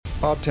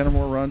Bob, 10 or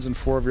more runs in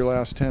 4 of your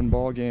last 10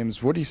 ball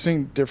games. What are you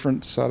seeing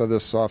different out of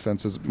this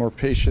offense? Is it more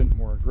patient,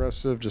 more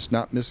aggressive, just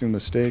not missing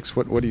mistakes?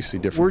 What do you see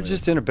differently? We're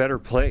just in a better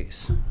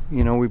place.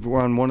 We've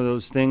run one of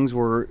those things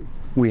where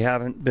we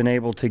haven't been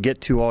able to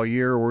get to all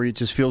year, where it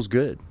just feels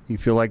good. You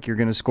feel like you're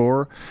going to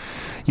score.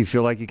 You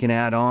feel like you can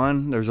add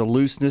on. There's a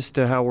looseness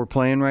to how we're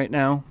playing right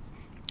now.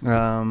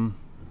 And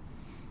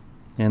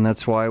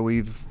that's why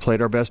we've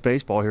played our best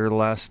baseball here the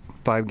last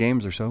 5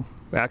 games or so.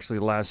 Actually,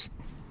 the last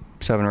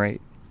 7 or 8.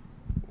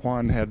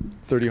 Juan had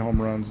 30 home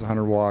runs,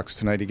 100 walks.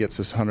 Tonight he gets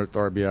his 100th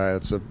RBI.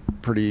 It's a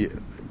pretty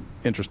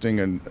interesting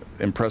and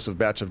impressive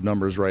batch of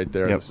numbers right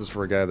there. Yep. This is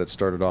for a guy that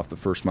started off the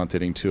first month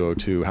hitting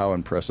 202. How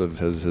impressive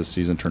has his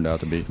season turned out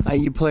to be?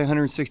 You play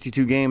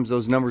 162 games,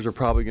 those numbers are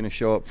probably going to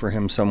show up for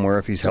him somewhere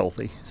if he's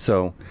healthy.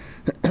 So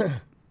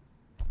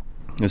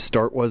his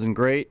start wasn't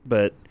great,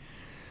 but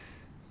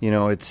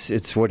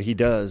it's what he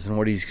does and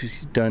what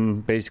he's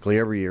done basically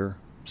every year.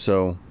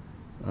 So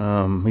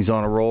he's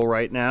on a roll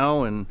right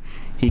now, and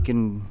he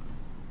can,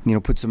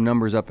 put some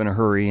numbers up in a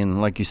hurry.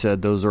 And like you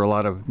said, those are a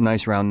lot of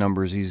nice round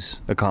numbers he's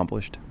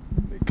accomplished.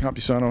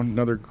 Campusano,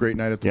 another great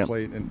night at the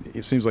plate, and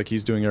it seems like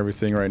he's doing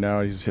everything right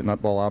now. He's hitting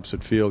that ball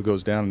opposite field,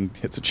 goes down and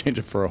hits a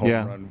changeup for a home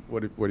run.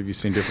 What have you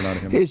seen different out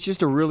of him? It's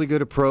just a really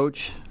good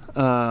approach.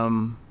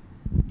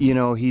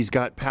 He's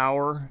got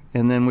power,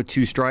 and then with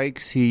 2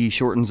 strikes, he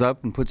shortens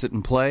up and puts it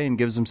in play and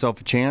gives himself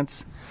a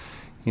chance.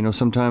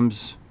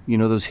 Sometimes,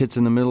 those hits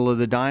in the middle of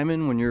the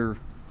diamond when you're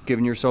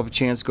giving yourself a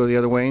chance to go the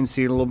other way and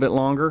see it a little bit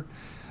longer,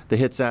 the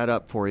hits add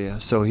up for you.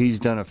 So he's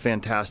done a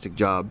fantastic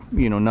job,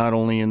 not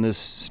only in this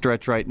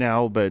stretch right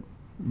now, but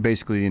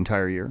basically the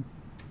entire year.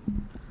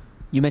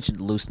 You mentioned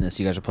looseness.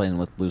 You guys are playing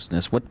with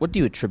looseness. What do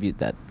you attribute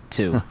that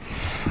to?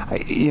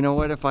 You know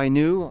what? If I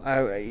knew,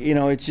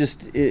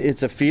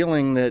 it's a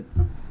feeling that,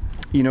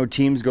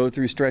 teams go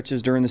through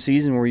stretches during the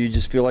season where you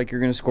just feel like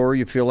you're going to score,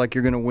 you feel like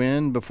you're going to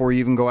win before you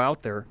even go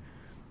out there.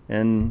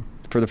 And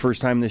for the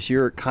first time this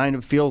year, it kind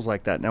of feels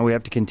like that. Now we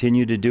have to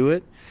continue to do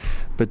it,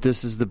 but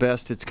this is the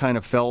best it's kind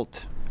of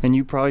felt, and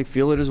you probably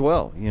feel it as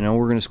well. We're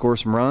going to score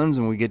some runs,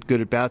 and we get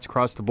good at bats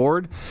across the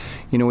board.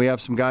 We have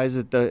some guys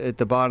at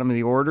the bottom of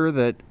the order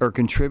that are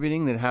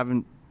contributing that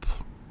haven't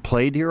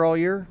played here all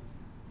year,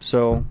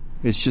 so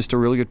it's just a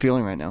really good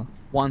feeling right now.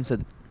 Juan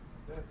said,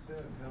 that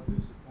said, how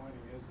disappointing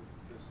is it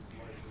that this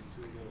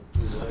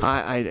is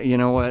likely too late? You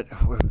know what?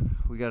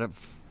 We got to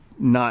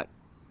not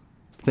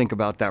think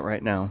about that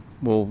right now.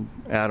 We'll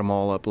add them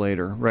all up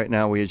later. Right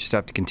now, we just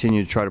have to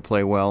continue to try to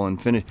play well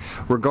and finish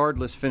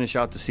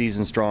out the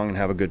season strong and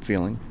have a good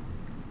feeling.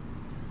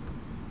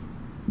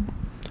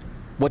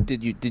 What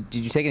did you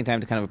take any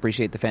time to kind of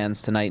appreciate the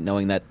fans tonight,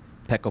 knowing that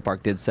Petco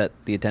Park did set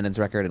the attendance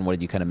record, and what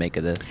did you kind of make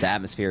of the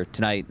atmosphere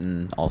tonight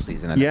and all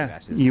season?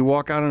 You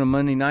walk out on a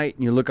Monday night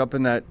and you look up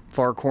in that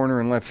far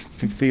corner in left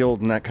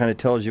field, and that kind of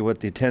tells you what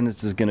the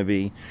attendance is going to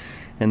be.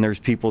 And there's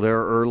people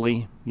there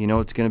early.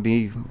 It's going to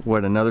be,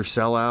 another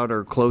sellout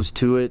or close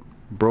to it.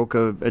 Broke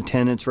a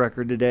attendance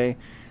record today.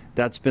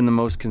 That's been the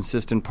most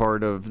consistent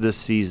part of this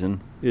season,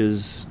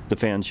 is the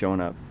fans showing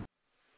up.